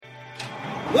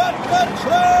Let the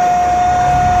truck!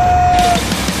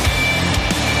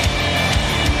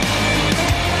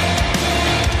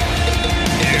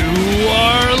 You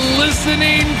are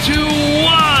listening to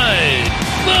What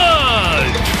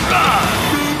the Truck.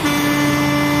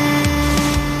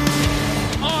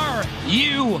 Are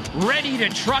you ready to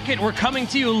truck it? We're coming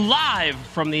to you live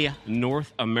from the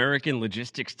North American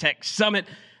Logistics Tech Summit.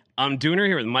 I'm Dooner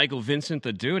here with Michael Vincent,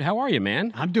 the dude. How are you,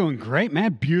 man? I'm doing great,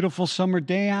 man. Beautiful summer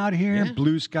day out here. Yeah.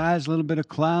 Blue skies, a little bit of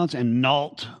clouds, and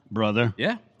Nalt, brother.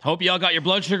 Yeah. Hope you all got your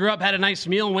blood sugar up, had a nice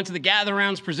meal, and went to the gather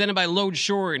rounds presented by Load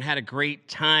Shore and had a great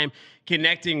time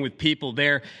connecting with people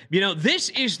there. You know, this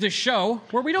is the show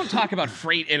where we don't talk about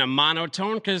freight in a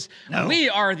monotone because we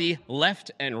are the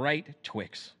left and right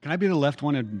Twix. Can I be the left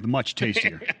one and much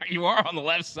tastier? You are on the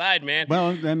left side, man.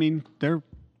 Well, I mean,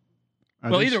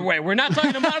 Either way, we're not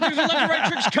talking about left and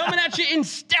right tricks coming at you in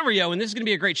stereo. And this is going to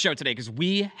be a great show today because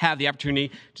we have the opportunity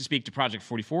to speak to Project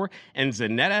 44 and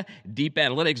Zanetta, deep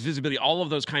analytics, visibility, all of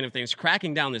those kind of things,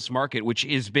 cracking down this market, which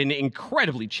has been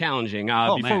incredibly challenging.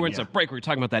 Before we went to break, we were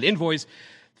talking about that invoice.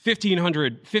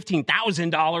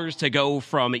 $15,000 to go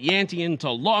from Yantian to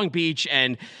Long Beach,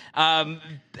 and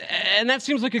that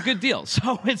seems like a good deal.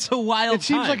 So it's a wild It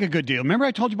seems like a good deal. Remember I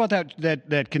told you about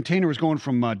that container was going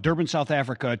from Durban, South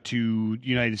Africa to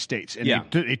United States, and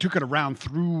they took it around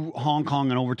through Hong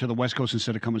Kong and over to the West Coast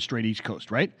instead of coming straight East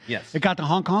Coast, right? Yes. It got to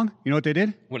Hong Kong. You know what they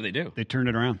did? What did they do? They turned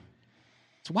it around.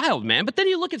 It's wild, man. But then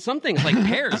you look at some things like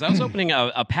pears. I was opening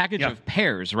a package of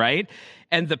pears, right?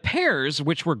 And the pears,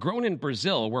 which were grown in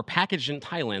Brazil, were packaged in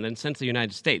Thailand and sent to the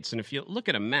United States. And if you look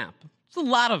at a map, it's a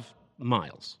lot of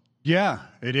miles. Yeah,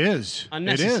 it is.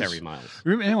 Unnecessary it is. miles.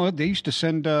 Remember, they used to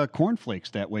send cornflakes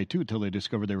that way, too, until they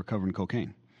discovered they were covered in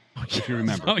cocaine. If you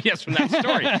remember. Oh, yes, from that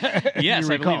story. Yes,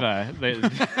 I believe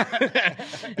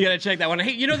you got to check that one.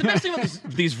 Hey, you know, the best thing about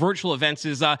these virtual events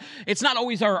is it's not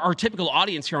always our typical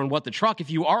audience here on What the Truck. If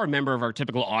you are a member of our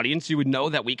typical audience, you would know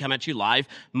that we come at you live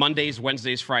Mondays,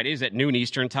 Wednesdays, Fridays at noon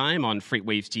Eastern time on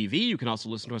FreightWaves TV. You can also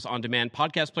listen to us on demand,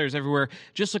 podcast players everywhere.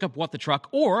 Just look up What the Truck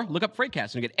or look up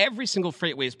Freightcast and you get every single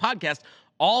FreightWaves podcast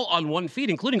all on one feed,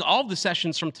 including all of the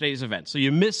sessions from today's event. So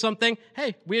you miss something,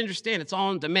 hey, we understand. It's all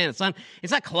on demand. It's not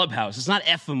Clubhouse. It's not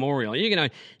ephemeral. You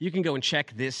can go and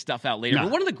check this stuff out later. No.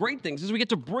 But one of the great things is we get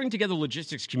to bring together the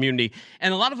logistics community,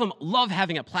 and a lot of them love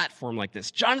having a platform like this.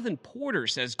 Jonathan Porter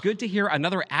says, good to hear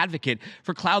another advocate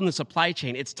for cloud in the supply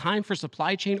chain. It's time for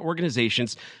supply chain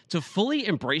organizations to fully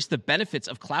embrace the benefits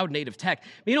of cloud-native tech.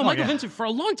 You know, Michael Vincent, for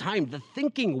a long time, the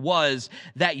thinking was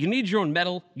that you needed your own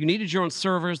metal, you needed your own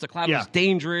servers, the cloud was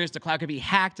dangerous, the cloud could be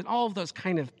hacked, and all of those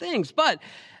kind of things. But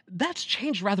that's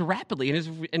changed rather rapidly.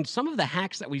 And some of the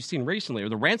hacks that we've seen recently, or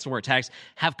the ransomware attacks,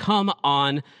 have come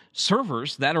on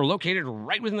servers that are located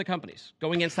right within the companies,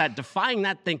 going against that, defying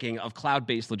that thinking of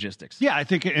cloud-based logistics. Yeah, I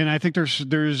think there's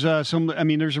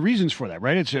reasons for that,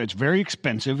 right? It's very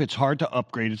expensive. It's hard to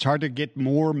upgrade. It's hard to get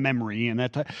more memory and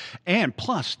that. And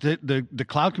plus the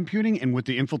cloud computing and with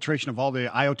the infiltration of all the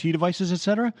IoT devices, et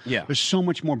cetera. Yeah, there's so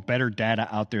much more better data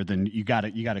out there than you got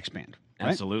to expand. Right?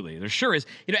 Absolutely. There sure is.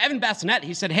 You know, Evan Bassinet,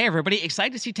 he said, hey, everybody,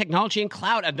 excited to see technology and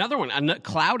cloud. Another one,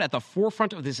 cloud at the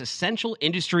forefront of this essential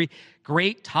industry.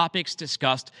 Great topics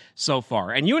discussed so far.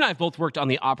 And you and I have both worked on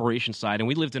the operations side, and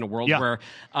we lived in a world where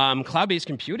cloud-based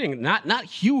computing, not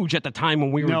huge at the time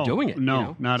when we were doing it.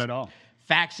 No, not at all.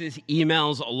 Faxes,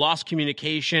 emails, lost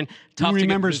communication. Who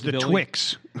remembers the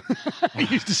Twix? I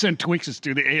used to send Twixes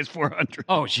to the AS400.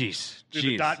 Oh, jeez.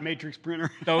 The dot matrix printer.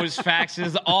 Those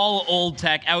faxes, all old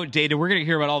tech, outdated. We're going to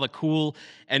hear about all the cool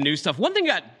and new stuff. One thing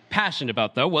I got passionate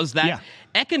about, though, was that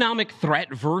economic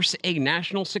threat versus a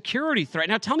national security threat.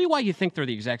 Now, tell me why you think they're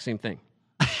the exact same thing.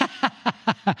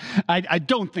 I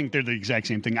don't think they're the exact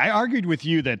same thing. I argued with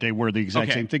you that they were the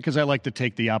exact same thing because I like to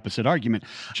take the opposite argument.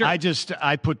 Sure.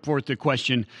 I put forth the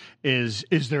question, is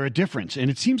there a difference? And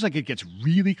it seems like it gets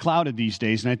really clouded these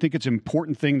days, and I think it's an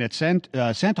important thing that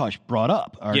Santosh brought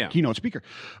up, our keynote speaker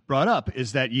brought up,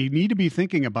 is that you need to be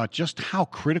thinking about just how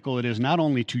critical it is not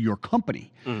only to your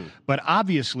company, but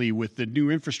obviously with the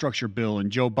new infrastructure bill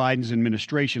and Joe Biden's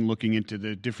administration looking into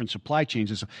the different supply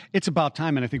chains. It's about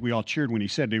time, and I think we all cheered when he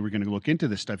said they were going to look into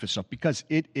this type of stuff because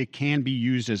it can be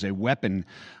used as a weapon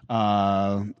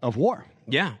of war.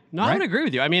 Yeah, no, I would agree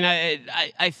with you. I mean,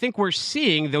 I think we're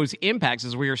seeing those impacts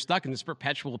as we are stuck in this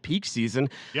perpetual peak season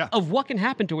of what can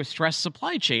happen to a stressed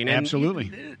supply chain. And,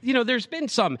 absolutely. You know, there's been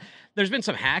some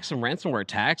hacks, some ransomware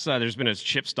attacks. There's been a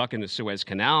ship stuck in the Suez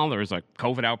Canal. There was a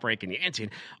COVID outbreak in Yantian.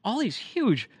 All these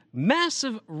huge,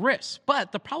 massive risks.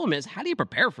 But the problem is, how do you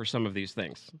prepare for some of these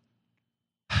things?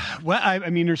 Well, I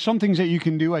mean, there's some things that you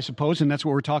can do, I suppose, and that's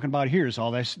what we're talking about here is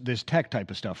all this tech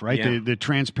type of stuff, right? Yeah. The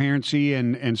transparency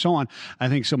and so on. I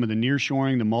think some of the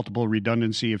nearshoring, the multiple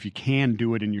redundancy, if you can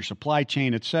do it in your supply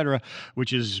chain, et cetera,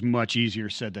 which is much easier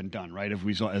said than done, right?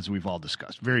 As we've all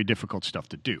discussed. Very difficult stuff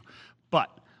to do. But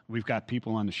we've got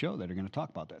people on the show that are going to talk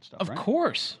about that stuff, Of right?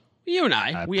 course. You and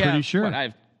I. I'm pretty sure. I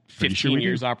have 15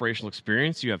 years operational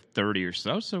experience. You have 30 or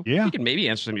so. So yeah. we can maybe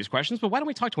answer some of these questions. But why don't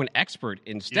we talk to an expert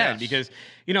instead? Yes. Because,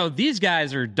 these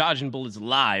guys are dodging bullets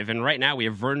live. And right now we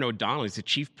have Vernon O'Donnell. He's the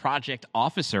Chief Product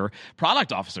Officer, I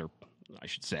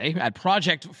should say, at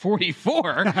Project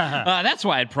 44. That's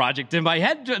why I had Project in my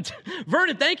head.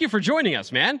 Vernon, thank you for joining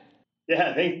us, man.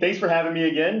 Yeah, thanks for having me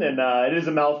again. And it is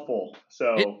a mouthful.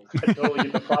 So I totally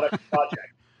get the project.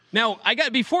 Now,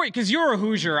 because you're a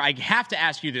Hoosier, I have to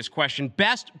ask you this question.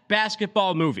 Best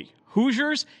basketball movie,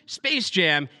 Hoosiers, Space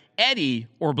Jam, Eddie,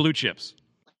 or Blue Chips?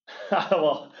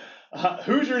 Well,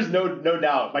 Hoosiers, no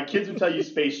doubt. My kids would tell you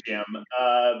Space Jam.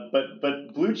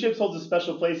 But Blue Chips holds a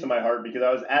special place in my heart because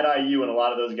I was at IU and a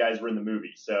lot of those guys were in the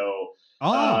movie. So,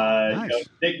 nice.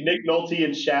 Nick Nolte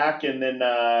and Shaq. And then,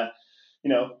 that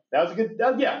was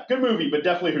a good movie, but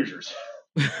definitely Hoosiers.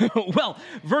 Well,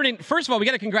 Vernon, first of all, we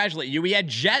got to congratulate you. We had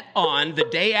Jet on the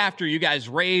day after you guys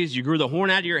raised. You grew the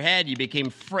horn out of your head. You became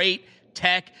Freight,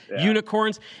 Tech,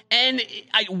 Unicorns. And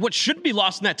what shouldn't be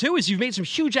lost in that, too, is you've made some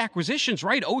huge acquisitions,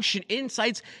 right? Ocean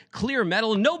Insights, Clear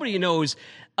Metal. Nobody knows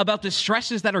about the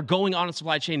stresses that are going on in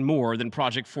supply chain more than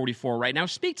Project 44 right now.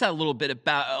 Speak to a little bit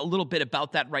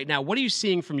about that right now. What are you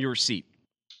seeing from your seat?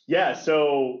 Yeah,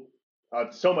 so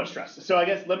much stress. So I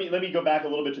guess let me go back a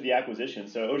little bit to the acquisition.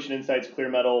 So Ocean Insights, Clear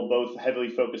Metal, both heavily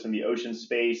focused in the ocean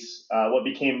space. What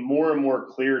became more and more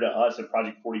clear to us at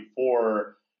Project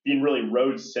 44, being really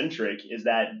road centric, is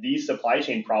that these supply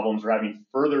chain problems are happening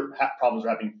further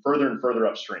and further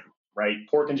upstream. Right,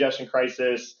 port congestion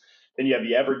crisis. Then you have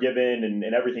the Ever Given and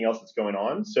everything else that's going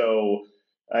on. So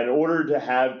in order to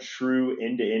have true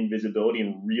end-to-end visibility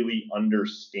and really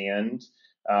understand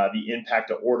the impact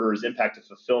of orders, impact of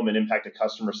fulfillment, impact of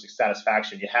customer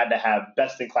satisfaction, you had to have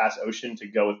best-in-class ocean to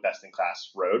go with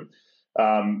best-in-class road.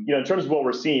 In terms of what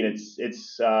we're seeing, it's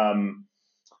 6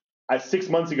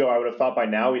 months ago, I would have thought by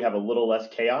now we'd have a little less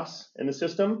chaos in the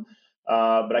system.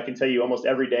 But I can tell you almost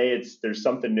every day there's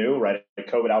something new, right? A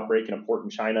COVID outbreak in a port in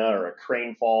China or a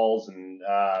crane falls. And,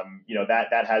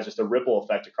 that has just a ripple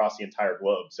effect across the entire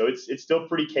globe. So it's still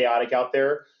pretty chaotic out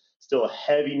there. Still a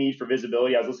heavy need for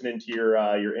visibility. I was listening to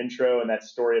your intro and that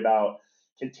story about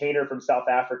container from South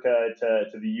Africa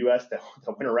to the U.S. that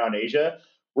went around Asia.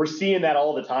 We're seeing that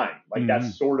all the time. Like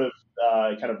that's sort of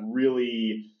kind of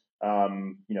really,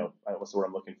 what's the word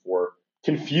I'm looking for?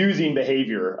 Confusing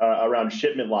behavior around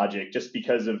shipment logic just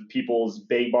because of people's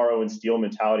beg, borrow, and steal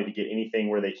mentality to get anything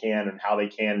where they can and how they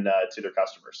can to their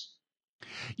customers.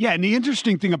 Yeah, and the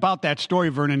interesting thing about that story,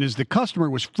 Vernon, is the customer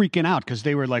was freaking out because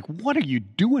they were like, what are you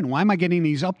doing? Why am I getting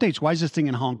these updates? Why is this thing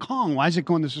in Hong Kong? Why is it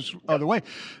going this other way?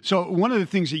 So one of the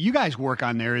things that you guys work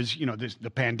on there is, the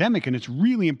pandemic, and it's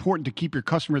really important to keep your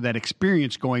customer that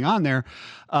experience going on there,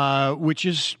 which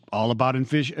is all about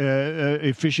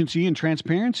efficiency and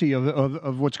transparency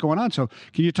of what's going on. So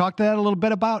can you talk to that a little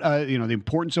bit about, the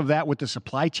importance of that with the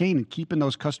supply chain and keeping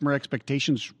those customer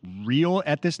expectations real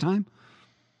at this time?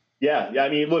 Yeah. I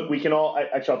mean, look, we can all.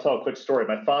 I'll tell a quick story.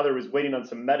 My father was waiting on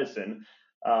some medicine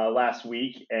last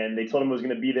week, and they told him it was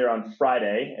going to be there on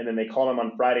Friday. And then they called him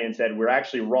on Friday and said, "We're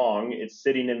actually wrong. It's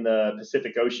sitting in the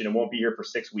Pacific Ocean and won't be here for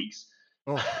 6 weeks."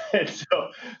 Oh. And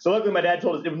so luckily, my dad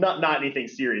told us it was not anything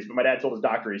serious, but my dad told his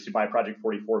doctor he should buy Project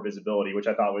 44 visibility, which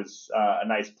I thought was a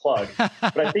nice plug.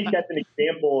 But I think that's an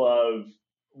example of.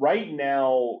 Right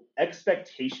now,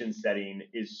 expectation setting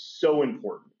is so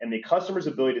important, and our customers'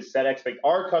 ability to set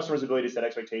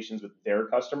expectations with their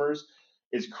customers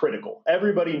is critical.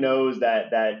 Everybody knows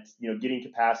that getting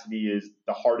capacity is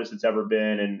the hardest it's ever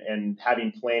been, and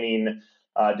having planning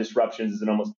disruptions is an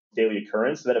almost daily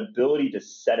occurrence. So that ability to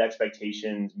set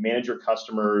expectations, manage your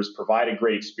customers, provide a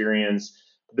great experience.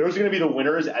 Those are going to be the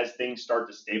winners as things start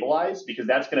to stabilize, because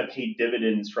that's going to pay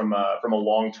dividends from a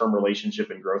long-term relationship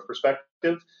and growth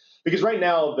perspective. Because right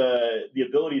now, the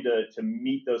ability to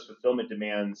meet those fulfillment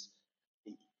demands,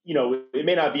 it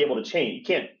may not be able to change. You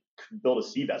can't build a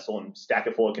sea vessel and stack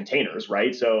it full of containers,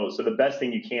 right? So the best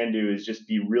thing you can do is just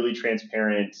be really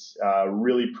transparent,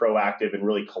 really proactive, and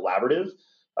really collaborative,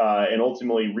 and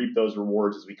ultimately reap those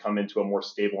rewards as we come into a more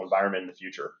stable environment in the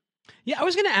future. Yeah, I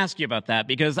was going to ask you about that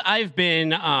because I've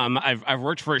been, I've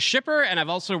worked for a shipper and I've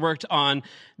also worked on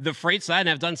the freight side and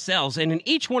I've done sales. And in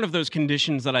each one of those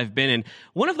conditions that I've been in,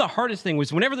 one of the hardest things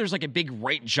was whenever there's like a big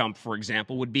rate jump, for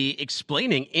example, would be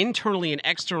explaining internally and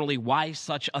externally why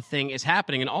such a thing is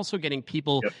happening and also getting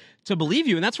people to believe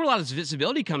you. And that's where a lot of this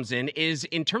visibility comes in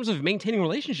terms of maintaining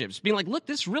relationships, being like, look,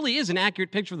 this really is an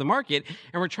accurate picture of the market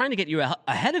and we're trying to get you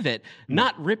ahead of it,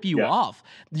 not rip you off.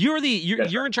 You're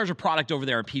in charge of product over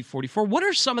there at P44. What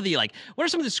are some of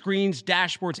the screens,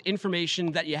 dashboards,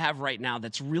 information that you have right now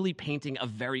that's really painting a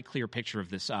very clear picture of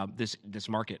this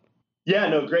market? Yeah,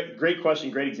 no, great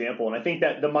question, great example. And I think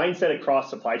that the mindset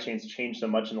across supply chains changed so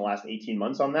much in the last 18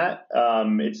 months on that.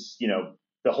 It's,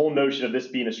 the whole notion of this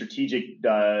being a strategic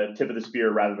tip of the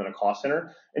spear rather than a cost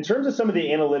center. In terms of some of the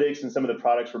analytics and some of the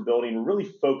products we're building, we're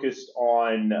really focused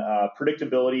on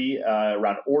predictability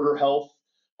around order health.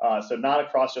 So not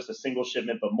across just a single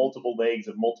shipment, but multiple legs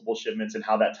of multiple shipments and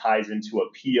how that ties into a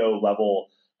PO level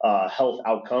health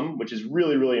outcome, which is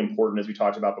really, really important, as we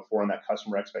talked about before, on that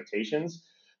customer expectations.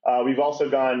 We've also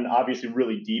gone obviously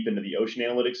really deep into the ocean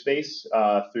analytics space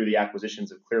through the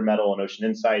acquisitions of Clear Metal and Ocean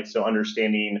Insights. So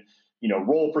understanding,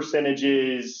 roll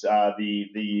percentages, an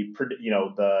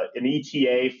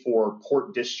ETA for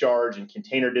port discharge and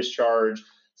container discharge.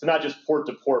 So not just port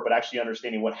to port, but actually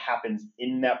understanding what happens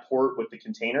in that port with the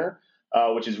container,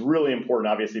 which is really important,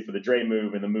 obviously, for the dray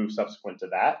move and the move subsequent to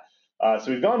that.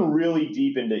 So we've gone really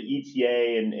deep into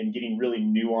ETA and getting really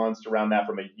nuanced around that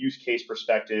from a use case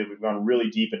perspective. We've gone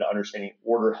really deep into understanding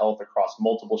order health across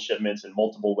multiple shipments and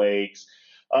multiple legs.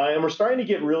 And we're starting to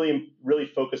get really, really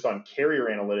focused on carrier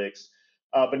analytics,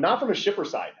 but not from a shipper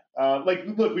side.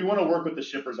 Look, we want to work with the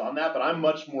shippers on that, but I'm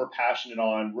much more passionate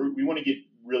on we want to get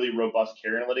really robust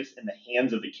carrier analytics in the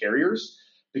hands of the carriers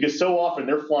because so often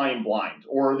they're flying blind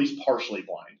or at least partially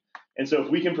blind. And so if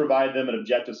we can provide them an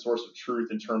objective source of truth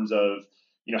in terms of,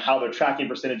 how their tracking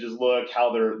percentages look,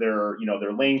 how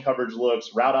their lane coverage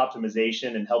looks, route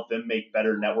optimization, and help them make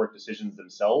better network decisions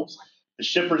themselves, the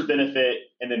shippers benefit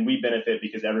and then we benefit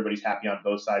because everybody's happy on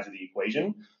both sides of the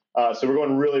equation. So we're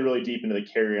going really, really deep into the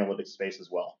carrier analytics space as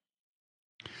well.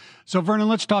 So Vernon,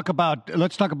 let's talk about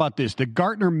this. The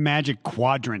Gartner Magic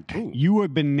Quadrant. Ooh. You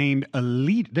have been named a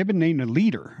lead. They've been named a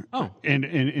leader.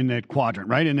 In that quadrant,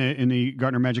 right? In the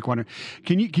Gartner Magic Quadrant.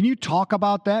 Can you talk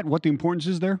about that? What the importance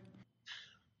is there?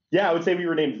 Yeah, I would say we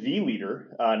were named the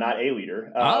leader, not a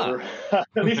leader. At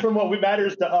least from what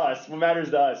matters to us. What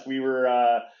matters to us, we were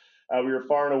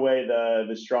far and away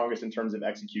the strongest in terms of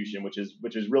execution, which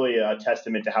is really a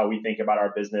testament to how we think about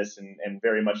our business and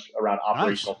very much around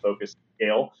operational focus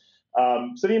scale.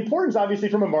 So the importance, obviously,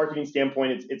 from a marketing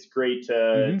standpoint, it's great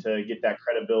to get that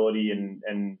credibility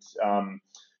and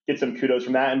get some kudos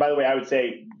from that. And by the way, I would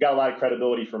say we got a lot of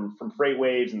credibility from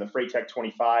FreightWaves and the Freight Tech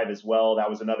 25 as well. That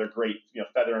was another great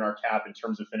feather in our cap in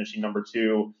terms of finishing number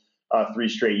 2 3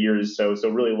 straight years. So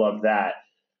really loved that.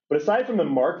 But aside from the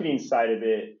marketing side of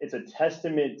it, it's a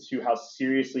testament to how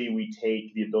seriously we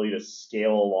take the ability to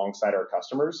scale alongside our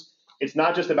customers. It's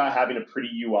not just about having a pretty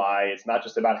UI. It's not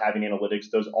just about having analytics.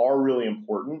 Those are really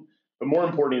important. But more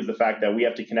important is the fact that we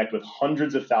have to connect with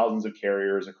hundreds of thousands of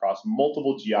carriers across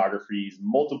multiple geographies,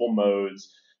 multiple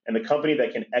modes. And the company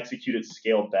that can execute at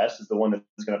scale best is the one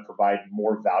that's going to provide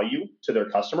more value to their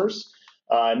customers.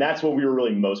 And that's what we were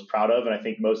really most proud of. And I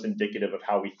think most indicative of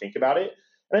how we think about it.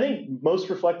 And I think most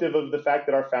reflective of the fact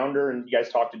that our founder, and you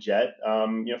guys talked to Jet,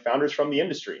 founders from the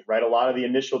industry, right? A lot of the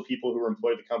initial people who were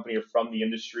employed at the company are from the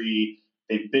industry.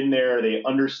 They've been there. They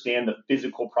understand the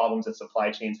physical problems that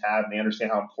supply chains have, and they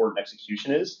understand how important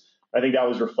execution is. I think that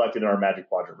was reflected in our Magic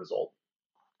Quadrant result.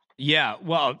 Yeah,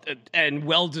 well, and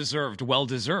well-deserved.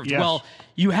 Yes. Well,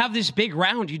 you have this big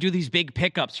round. You do these big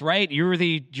pickups, right? You're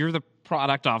the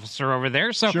product officer over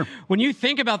there. So sure. When you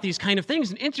think about these kind of things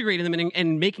and integrating them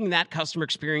and making that customer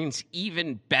experience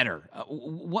even better,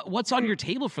 what's on your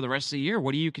table for the rest of the year?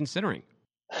 What are you considering?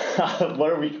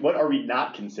 What are we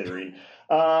not considering?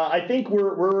 I think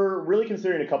we're really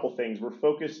considering a couple things. We're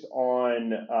focused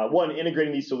on one,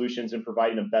 integrating these solutions and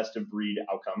providing a best of breed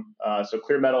outcome. So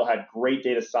Clear Metal had great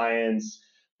data science,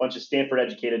 a bunch of Stanford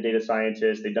educated data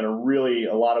scientists. They've done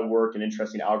a lot of work and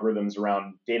interesting algorithms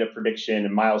around data prediction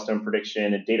and milestone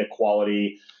prediction and data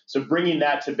quality. So bringing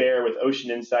that to bear with Ocean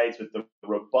Insights, with the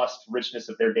robust richness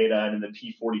of their data and in the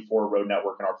P44 road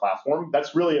network in our platform,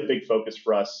 that's really a big focus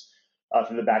for us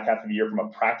for the back half of the year from a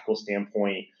practical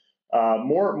standpoint.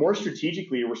 More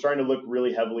strategically, we're starting to look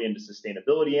really heavily into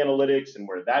sustainability analytics and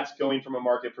where that's going from a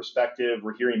market perspective.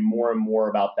 We're hearing more and more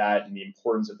about that and the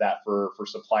importance of that for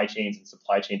supply chains and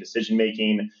supply chain decision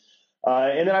making.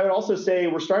 And then I would also say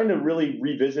we're starting to really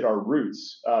revisit our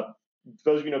roots.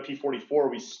 those of you who know P44,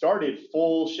 we started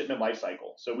full shipment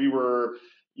lifecycle. So we were,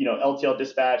 LTL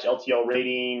dispatch, LTL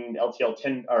rating, LTL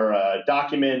 10 or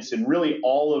documents, and really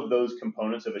all of those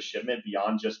components of a shipment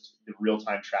beyond just the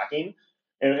real-time tracking.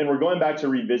 And we're going back to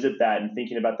revisit that and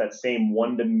thinking about that same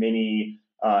one-to-many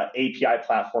API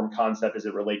platform concept as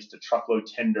it relates to truckload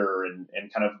tender and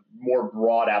kind of more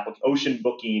broad ocean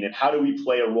booking, and how do we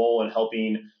play a role in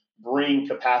helping bring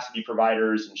capacity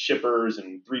providers and shippers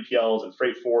and 3PLs and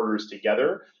freight forwarders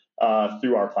together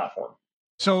through our platform.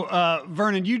 So,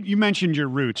 Vernon, you mentioned your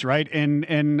roots, right? And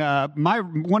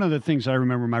one of the things I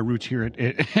remember my roots here at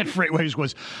FreightWaves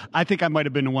was I think I might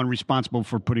have been the one responsible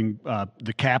for putting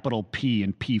the capital P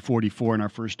in P44 in our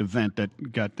first event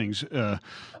that got things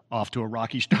off to a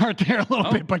rocky start there a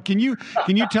little bit. But can you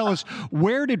tell us,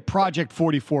 where did Project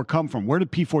 44 come from? Where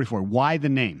did P44? Why the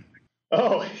name?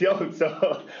 So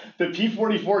the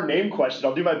P44 name question,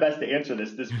 I'll do my best to answer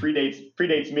this. This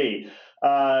predates me.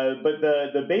 But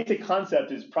the basic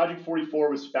concept is Project 44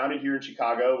 was founded here in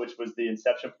Chicago, which was the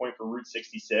inception point for Route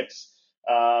 66.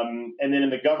 And then in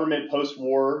the government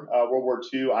post-war, World War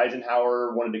II,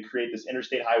 Eisenhower wanted to create this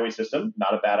interstate highway system.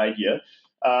 Not a bad idea.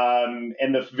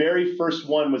 And the very first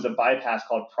one was a bypass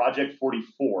called Project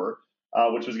 44,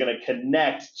 which was going to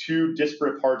connect two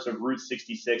disparate parts of Route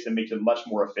 66 and make it much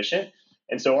more efficient.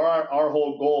 And so our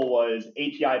whole goal was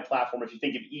API platform. If you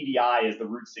think of EDI as the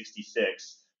Route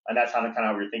 66, and that's kind of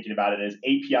how we were thinking about it, is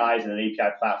APIs and an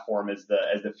API platform as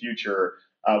the future.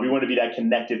 We want to be that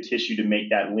connective tissue to make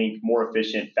that link more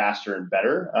efficient, faster, and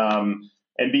better.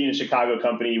 And being a Chicago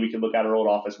company, we could look out our old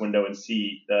office window and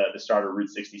see the start of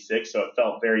Route 66. So it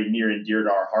felt very near and dear to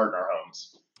our heart and our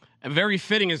homes. And very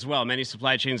fitting as well. Many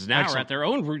supply chains now are at their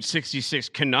own Route 66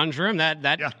 conundrum.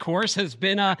 That course has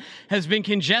been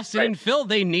congested and filled.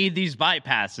 They need these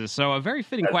bypasses. So a very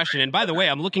fitting question. And by the way,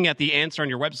 I'm looking at the answer on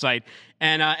your website,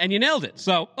 and you nailed it.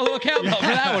 So a little cowbell for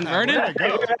that one, Vernon.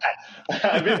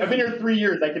 I've been here 3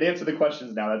 years. I can answer the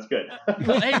questions now. That's good.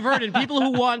 Well, hey, Vernon, people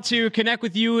who want to connect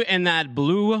with you in that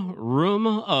blue room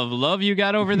of love you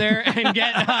got over there and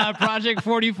get Project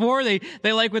 44, they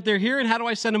like what they're hearing. How do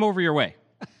I send them over your way?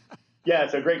 Yeah,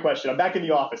 it's a great question. I'm back in the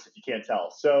office if you can't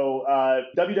tell. So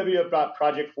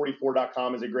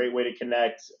www.project44.com is a great way to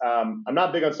connect. I'm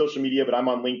not big on social media, but I'm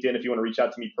on LinkedIn if you want to reach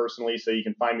out to me personally, so you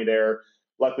can find me there.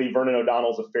 Luckily, Vernon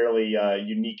O'Donnell's a fairly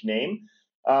unique name.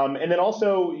 And then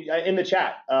also in the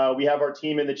chat, we have our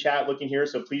team in the chat looking here,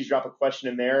 so please drop a question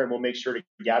in there, and we'll make sure to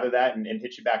gather that and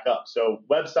hit you back up. So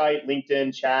website,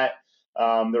 LinkedIn, chat,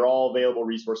 they're all available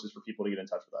resources for people to get in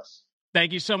touch with us.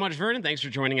 Thank you so much, Vernon. Thanks for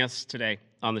joining us today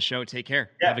on the show. Take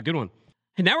care. Yeah. Have a good one.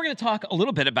 And now we're going to talk a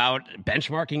little bit about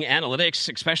benchmarking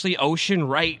analytics, especially ocean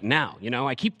right now.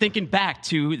 I keep thinking back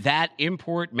to that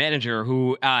import manager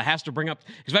who has to bring up,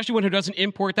 especially one who doesn't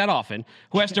import that often,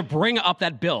 who has to bring up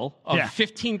that bill of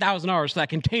 $15,000 for that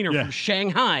container from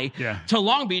Shanghai to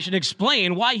Long Beach and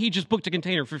explain why he just booked a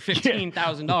container for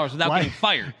 $15,000 without getting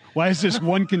fired. Why is this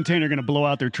one container going to blow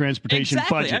out their transportation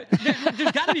budget?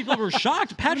 There's got to be people who are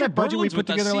shocked. Patrick Berglund, the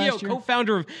CEO,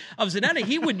 co-founder of Zanetta,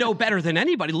 he would know better than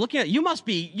anybody. Looking at you must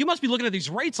be looking at these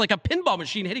rates like a pinball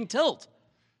machine hitting tilt.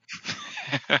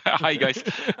 Hi guys.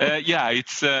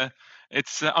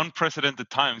 It's unprecedented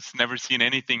times. Never seen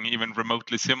anything even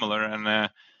remotely similar. And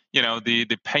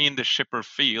the pain the shipper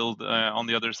field on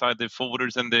the other side, the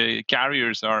forwarders and the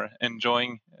carriers are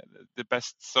enjoying the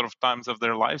best sort of times of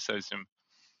their lives, I assume.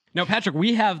 Now, Patrick,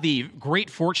 we have the great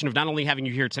fortune of not only having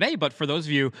you here today, but for those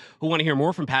of you who want to hear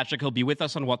more from Patrick, he'll be with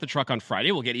us on What the Truck on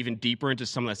Friday. We'll get even deeper into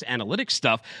some of this analytics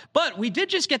stuff. But we did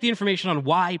just get the information on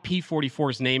why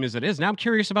P44's name is it is. Now I'm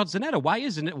curious about Zanetta. Why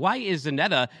is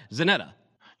Zanetta Zanetta?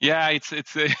 Yeah, it's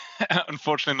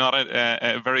unfortunately not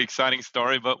a very exciting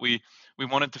story, but we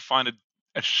wanted to find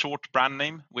a short brand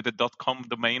name with a .com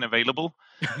domain available.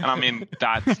 And I mean,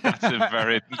 that's a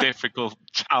very difficult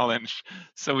challenge.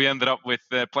 So we ended up with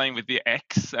playing with the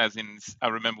X, as in, I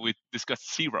remember we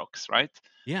discussed Xerox, right?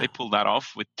 Yeah. They pulled that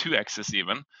off with 2 X's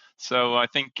even. So I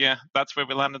think that's where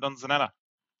we landed on Zanetta.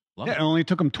 It only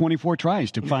took them 24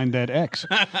 tries to find that X.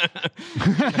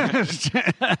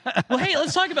 Well, hey,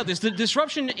 let's talk about this. The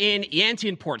disruption in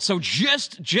Yantian port. So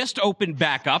just opened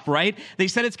back up, right? They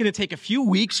said it's going to take a few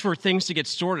weeks for things to get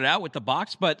sorted out with the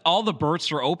box, but all the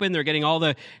berths are open. They're getting all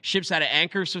the ships out of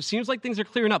anchor. So it seems like things are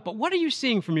clearing up. But what are you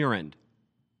seeing from your end?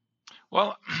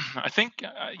 Well, I think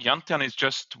Yantian is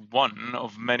just one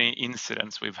of many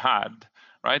incidents we've had,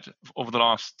 right, over the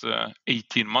last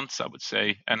 18 months, I would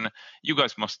say. And you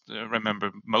guys must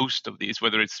remember most of these,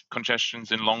 whether it's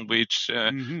congestions in Long Beach,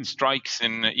 strikes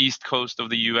in the east coast of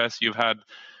the U.S. You've had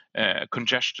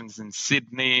congestions in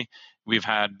Sydney, We've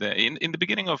had in the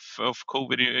beginning of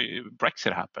COVID,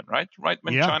 Brexit happened, right? Right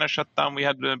when China shut down, we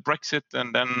had Brexit,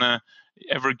 and then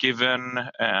Ever Given.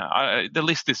 The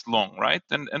list is long, right?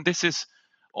 And this is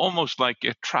almost like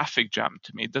a traffic jam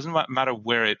to me. It doesn't matter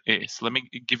where it is. Let me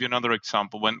give you another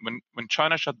example. When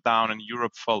China shut down and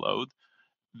Europe followed,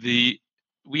 we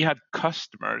had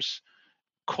customers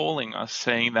calling us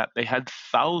saying that they had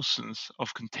thousands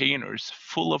of containers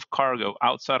full of cargo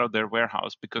outside of their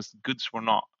warehouse because goods were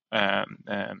not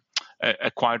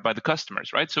acquired by the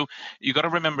customers, right? So you got to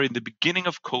remember, in the beginning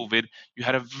of COVID, you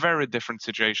had a very different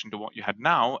situation to what you had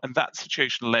now, and that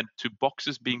situation led to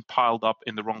boxes being piled up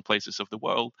in the wrong places of the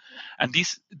world. And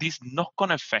these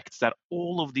knock-on effects that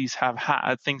all of these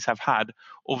things have had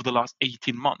over the last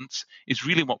 18 months is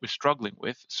really what we're struggling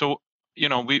with. So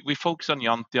we focus on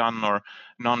Yantian or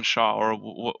Nansha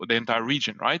or the entire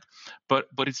region, right? But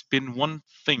it's been one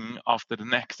thing after the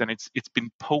next, and it's been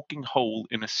poking hole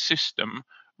in a system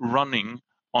running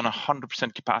on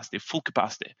 100% capacity, full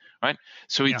capacity, right?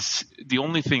 So it's the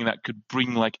only thing that could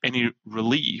bring like any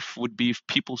relief would be if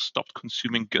people stopped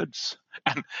consuming goods,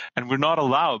 and we're not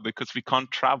allowed because we can't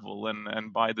travel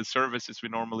and buy the services we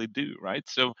normally do, right?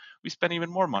 So we spend even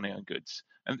more money on goods,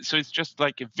 and so it's just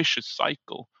like a vicious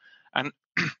cycle. And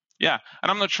and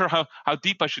I'm not sure how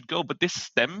deep I should go, but it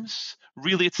stems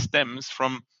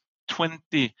from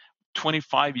 20,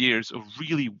 25 years of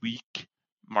really weak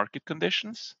market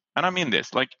conditions. And I mean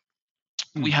this, like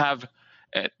we have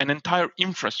an entire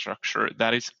infrastructure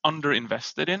that is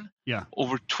underinvested in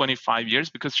over 25 years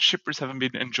because shippers haven't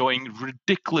been enjoying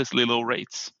ridiculously low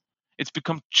rates. It's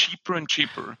become cheaper and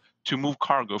cheaper to move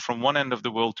cargo from one end of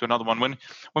the world to another one.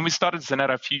 When we started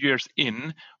Zenera a few years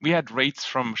in, we had rates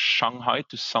from Shanghai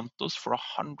to Santos for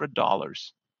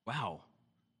 $100. Wow.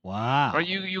 Right?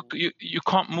 You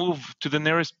can't move to the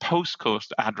nearest postcode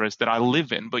address that I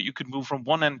live in, but you could move from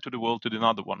one end to the world to the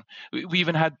other one. We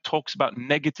even had talks about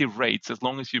negative rates as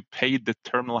long as you paid the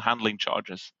terminal handling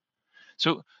charges.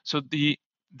 So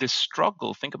the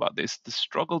struggle, think about this, the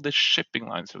struggle the shipping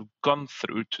lines have gone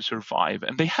through to survive,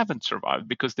 and they haven't survived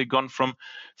because they've gone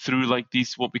through like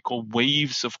these what we call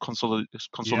waves of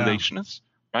consolidations,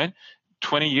 right?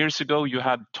 20 years ago, you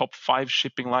had top 5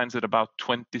 shipping lines at about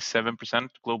 27%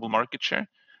 global market share.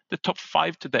 The top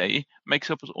 5 today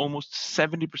makes up almost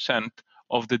 70%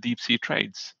 of the deep sea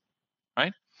trades,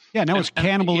 right? Yeah, now it's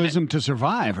cannibalism to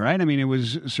survive, right? I mean, it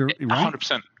was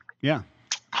 100%. Yeah.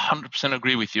 100%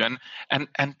 agree with you, and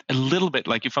a little bit,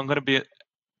 like, if I'm going to be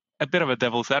a bit of a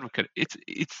devil's advocate,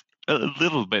 it's a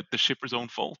little bit the shipper's own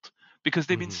fault because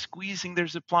they've been squeezing their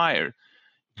supplier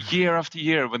year after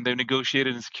year when they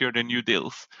negotiated and secured their new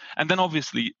deals. And then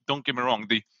obviously, don't get me wrong,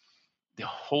 the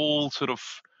whole sort of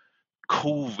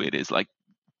COVID is like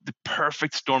the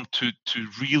perfect storm to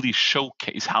really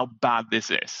showcase how bad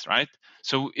this is, right?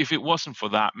 So if it wasn't for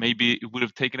that, maybe it would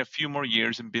have taken a few more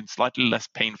years and been slightly less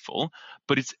painful,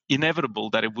 but it's inevitable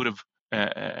that it would have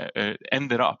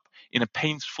ended up in a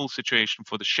painful situation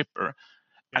for the shipper.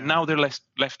 Yeah. And now they're left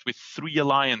with 3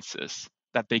 alliances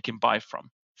that they can buy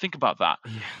from. Think about that.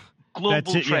 Yeah.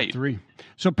 Global trade. Yeah, 3.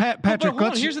 So Patrick,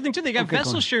 here's the thing too. They got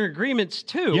vessel share agreements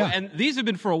too, and these have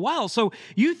been for a while. So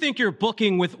you think you're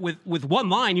booking with one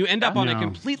line, you end up on a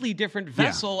completely different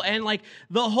vessel, and like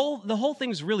the whole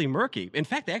thing's really murky. In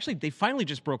fact, they finally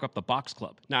just broke up the box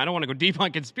club. Now I don't want to go deep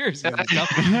on conspiracies and stuff,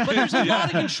 but there's a lot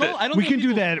of control. We can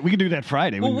do that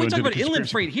Friday. Well, we'll talk about inland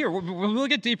freight here. We'll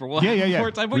get deeper. We'll have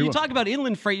more time. When you talk about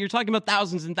inland freight, you're talking about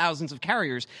thousands and thousands of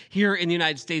carriers here in the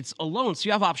United States alone. So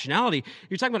you have optionality.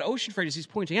 You're talking about ocean freight, as he's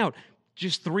pointing out.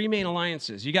 Just 3 main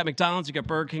alliances. You got McDonald's, you got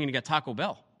Burger King, and you got Taco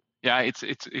Bell. Yeah,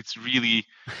 it's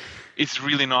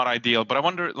really not ideal. But I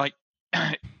wonder, like,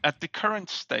 at the current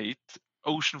state,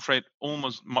 ocean freight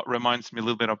almost reminds me a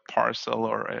little bit of parcel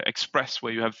or express,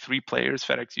 where you have 3 players: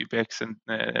 FedEx, UPS,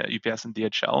 and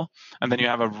DHL, and then you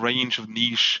have a range of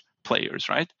niche players,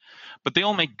 right? But they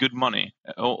all make good money,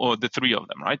 or the 3 of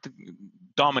them, right?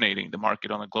 Dominating the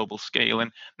market on a global scale.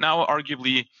 And now,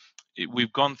 arguably,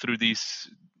 we've gone through these,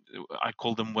 I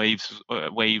call them waves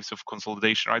of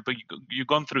consolidation, right? But you've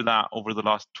gone through that over the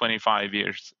last 25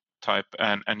 years type,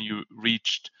 and you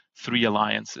reached 3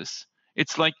 alliances.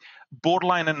 It's like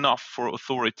borderline enough for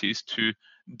authorities to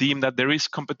deem that there is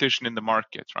competition in the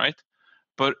market, right?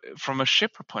 But from a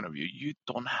shipper point of view, you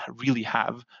don't really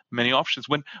have many options.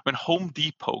 When Home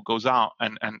Depot goes out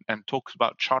and talks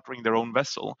about chartering their own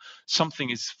vessel, something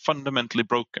is fundamentally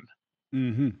broken.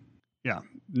 Mm-hmm. Yeah,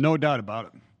 no doubt about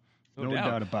it. No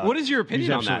doubt about it. What is your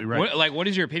opinion on that? Right. What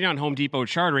is your opinion on Home Depot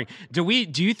chartering? Do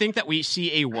you think that we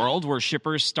see a world where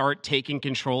shippers start taking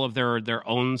control of their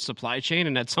own supply chain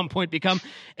and at some point become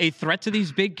a threat to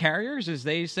these big carriers as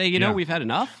they say, we've had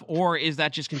enough? Or is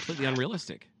that just completely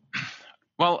unrealistic?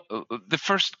 Well, the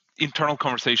first internal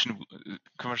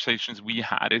conversations we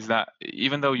had is that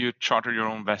even though you charter your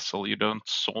own vessel, you don't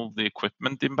solve the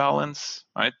equipment imbalance,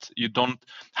 right?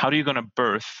 How are you going to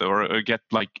berth or get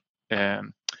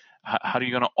how are you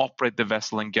going to operate the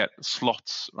vessel and get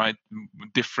slots, right,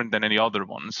 different than any other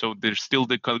one? So there's still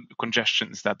the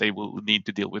congestions that they will need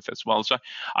to deal with as well. So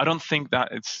I don't think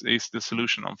that is the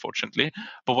solution, unfortunately.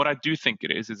 But what I do think it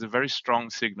is a very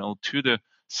strong signal to the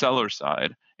seller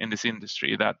side in this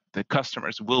industry that the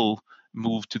customers will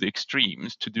move to the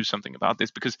extremes to do something about this,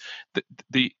 because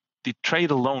the trade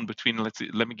alone between,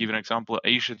 let me give you an example,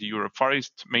 Asia to Europe, Far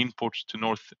East main ports to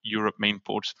North Europe main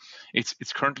ports,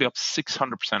 it's currently up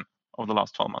 600% over the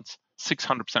last 12 months.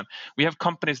 600%. We have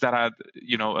companies that had,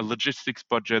 a logistics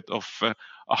budget of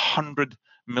 $100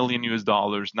 million US.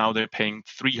 Now they're paying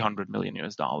 $300 million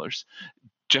US.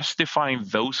 Justifying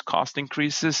those cost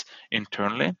increases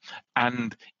internally,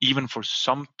 and even for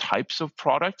some types of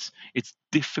products, it's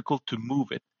difficult to move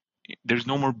it. There's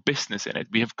no more business in it.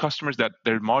 We have customers that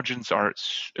their margins are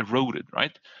eroded,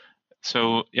 right?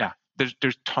 So yeah,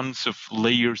 there's tons of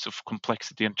layers of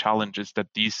complexity and challenges that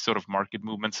these sort of market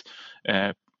movements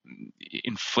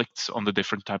inflicts on the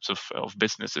different types of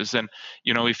businesses. And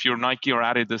if you're Nike or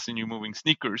Adidas and you're moving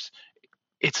sneakers,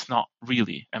 it's not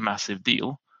really a massive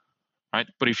deal, right?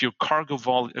 But if your cargo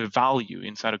value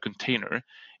inside a container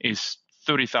is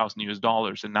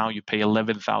 $30,000 US and now you pay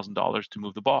 $11,000 to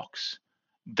move the box,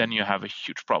 then you have a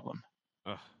huge problem.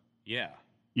 Yeah.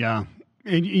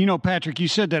 And, Patrick, you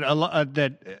said that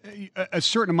a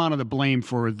certain amount of the blame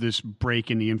for this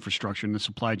break in the infrastructure and the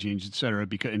supply chains, et cetera,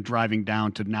 and driving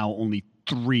down to now only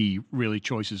 3 really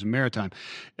choices in maritime,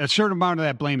 a certain amount of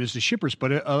that blame is the shippers,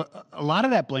 but a lot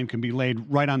of that blame can be laid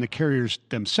right on the carriers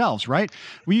themselves, right?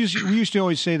 We used to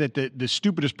always say that the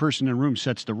stupidest person in the room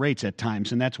sets the rates at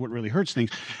times, and that's what really hurts things.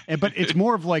 But it's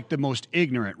more of like the most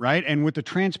ignorant, right? And with the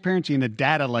transparency and the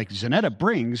data like Zanetta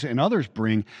brings and others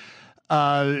bring,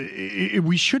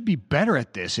 we should be better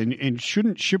at this, and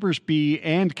shouldn't shippers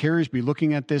and carriers be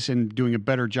looking at this and doing a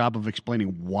better job of explaining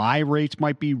why rates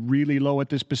might be really low at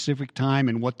this specific time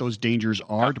and what those dangers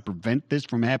are to prevent this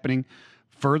from happening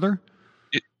further?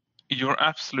 You're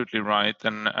absolutely right,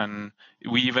 and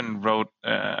we even wrote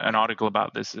an article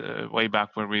about this way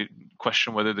back where we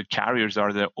question whether the carriers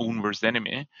are their own worst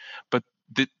enemy. But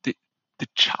the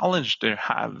challenge they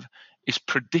have is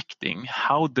predicting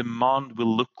how demand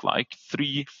will look like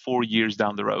 3-4 years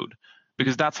down the road,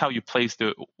 because that's how you place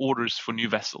the orders for new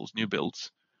vessels, new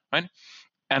builds, right?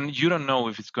 And you don't know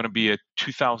if it's going to be a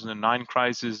 2009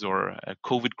 crisis or a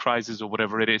COVID crisis or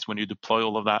whatever it is when you deploy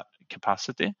all of that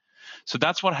capacity. So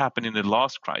that's what happened in the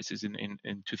last crisis in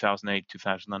 2008,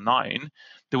 2009.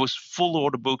 There was full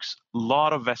order books, a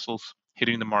lot of vessels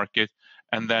hitting the market,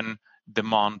 and then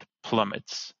demand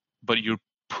plummets. But you're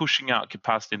pushing out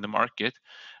capacity in the market.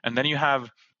 And then you have,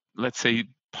 let's say,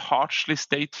 partially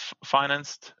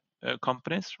state-financed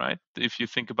companies, right? If you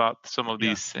think about some of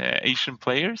these Asian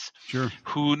players, sure,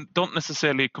 who don't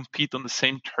necessarily compete on the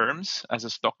same terms as a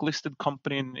stock-listed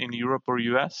company in Europe or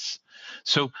US.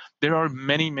 So there are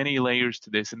many, many layers to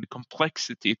this, and the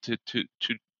complexity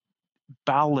to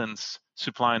balance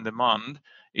supply and demand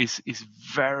is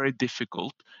very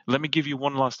difficult. Let me give you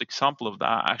one last example of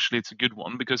that. Actually, it's a good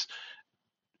one, because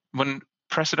when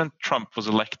President Trump was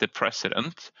elected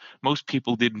president, most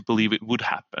people didn't believe it would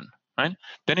happen, right?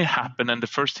 Then it happened, and the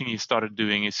first thing he started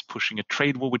doing is pushing a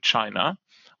trade war with China,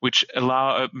 which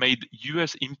made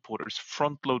U.S. importers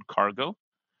front-load cargo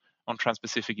on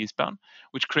Trans-Pacific eastbound,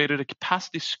 which created a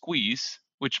capacity squeeze,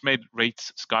 which made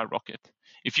rates skyrocket.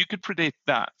 If you could predict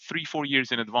that 3-4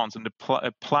 years in advance and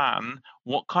plan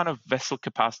what kind of vessel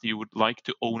capacity you would like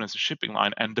to own as a shipping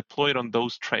line and deploy it on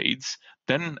those trades,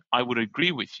 then I would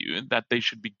agree with you that they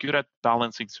should be good at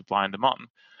balancing supply and demand.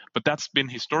 But that's been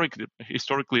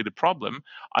historically the problem.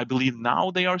 I believe now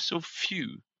they are so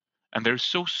few and they're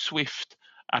so swift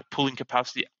at pulling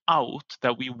capacity out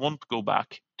that we won't go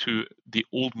back to the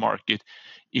old market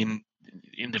in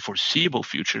the foreseeable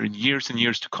future, in years and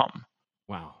years to come.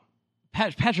 Wow.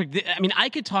 Patrick, I mean, I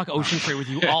could talk ocean freight with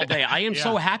you all day. I am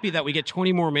so happy that we get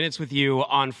 20 more minutes with you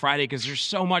on Friday because there's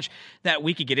so much that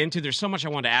we could get into. There's so much I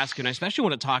want to ask you, and I especially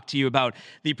want to talk to you about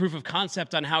the proof of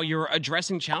concept on how you're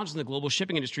addressing challenges in the global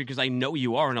shipping industry, because I know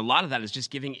you are, and a lot of that is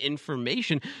just giving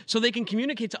information so they can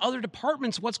communicate to other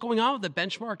departments what's going on with the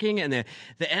benchmarking and the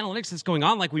analytics that's going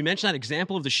on. Like we mentioned, that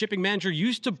example of the shipping manager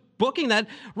used to booking that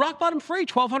rock bottom freight,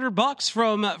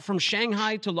 $1,200 from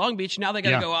Shanghai to Long Beach. Now they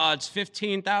got to go, it's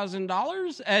 $15,000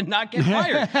 and not get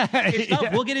fired. It's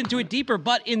tough. We'll get into it deeper.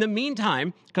 But in the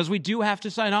meantime, because we do have to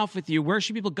sign off with you, where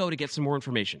should people go to get some more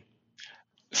information?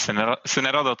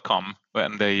 Cenera.com,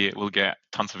 and they will get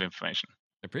tons of information.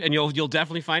 And you'll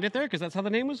definitely find it there, because that's how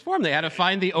the name was formed. They had to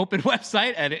find the open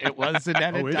website, and it was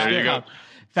Cenera.com. There you go.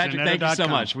 Patrick, thank you so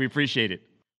much. We appreciate it.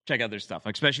 Check out their stuff,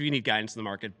 especially if you need guidance in the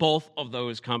market. Both of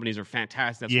those companies are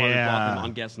fantastic. That's why we brought them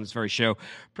on guests on this very show.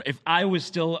 If I was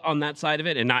still on that side of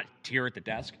it and not here at the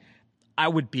desk, I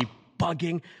would be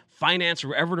bugging finance or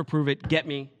wherever to prove it. Get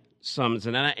me some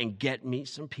Zanetta and get me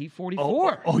some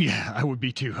P44. Oh yeah, I would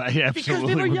be too. I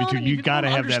absolutely would be too. You got to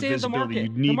have that visibility. You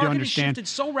need to understand. The market has shifted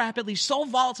so rapidly, so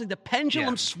volatile. The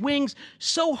pendulum swings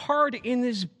so hard in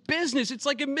this business. It's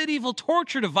like a medieval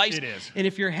torture device. It is. And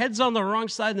if your head's on the wrong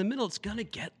side in the middle, it's going to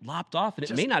get lopped off, and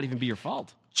it may not even be your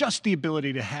fault. Just the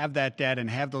ability to have that data and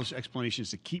have those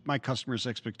explanations to keep my customers'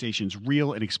 expectations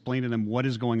real and explain to them what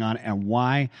is going on and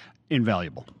why,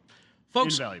 invaluable.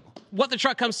 Folks, What the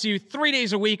Truck comes to you 3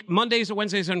 days a week, Mondays,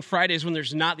 Wednesdays, and Fridays when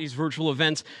there's not these virtual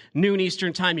events, noon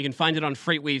Eastern time. You can find it on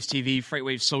FreightWaves TV,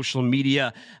 FreightWaves social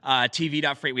media,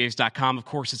 tv.freightwaves.com. Of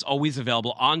course, it's always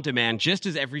available on demand, just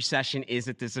as every session is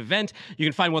at this event. You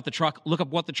can find What the Truck. Look up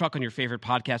What the Truck on your favorite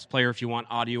podcast player if you want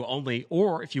audio only,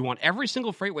 or if you want every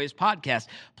single FreightWaves podcast,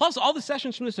 plus all the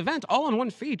sessions from this event, all on one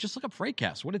feed. Just look up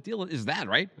Freightcast. What a deal is that,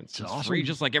 right? It's awesome. Free,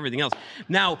 just like everything else.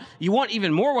 Now, you want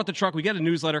even more What the Truck? We get a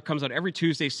newsletter, comes out every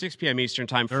Tuesday, 6 p.m. Eastern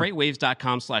time,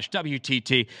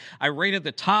 FreightWaves.com/WTT. I rated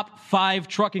the top 5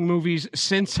 trucking movies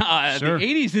since the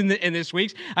 80s in this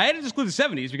week's. I had to exclude the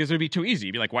 70s because it would be too easy.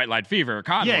 It'd be like White Line Fever,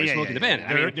 Convoy, Smoking the Bandit.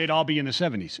 I mean, they'd all be in the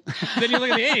 70s. Then you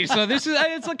look at the 80s. So this is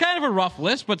it's a kind of a rough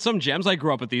list, but some gems. I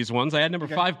grew up with these ones. I had number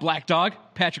 5, Black Dog,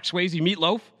 Patrick Swayze,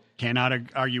 Meatloaf. Cannot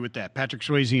argue with that. Patrick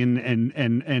Swayze and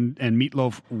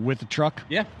Meatloaf with the truck.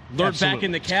 Yeah. Lured back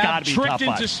in the cab. Tricked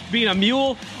into being a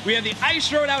mule. We have The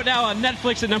Ice Road out now on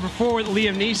Netflix at number 4 with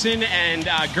Liam Neeson and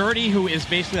Gertie, who is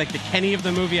basically like the Kenny of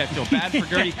the movie. I feel bad for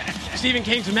Gertie. Stephen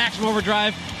King's Maximum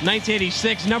Overdrive,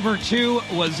 1986. Number 2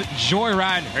 was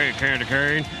Joyride. Hey, Candy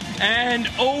Cane. And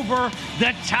Over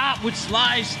the Top with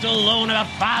Sly Stallone about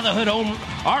fatherhood,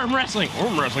 arm wrestling,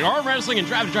 and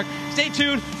driving a truck. Stay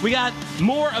tuned. We got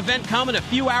more event coming, a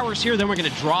few hours here. Then we're going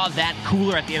to draw that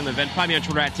cooler at the end of the event. Find me on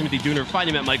Twitter at Timothy Dooner. Find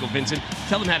him at Michael Vincent.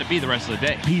 Tell them how to be the rest of the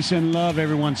day. Peace and love,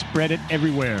 everyone. Spread it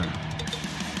everywhere.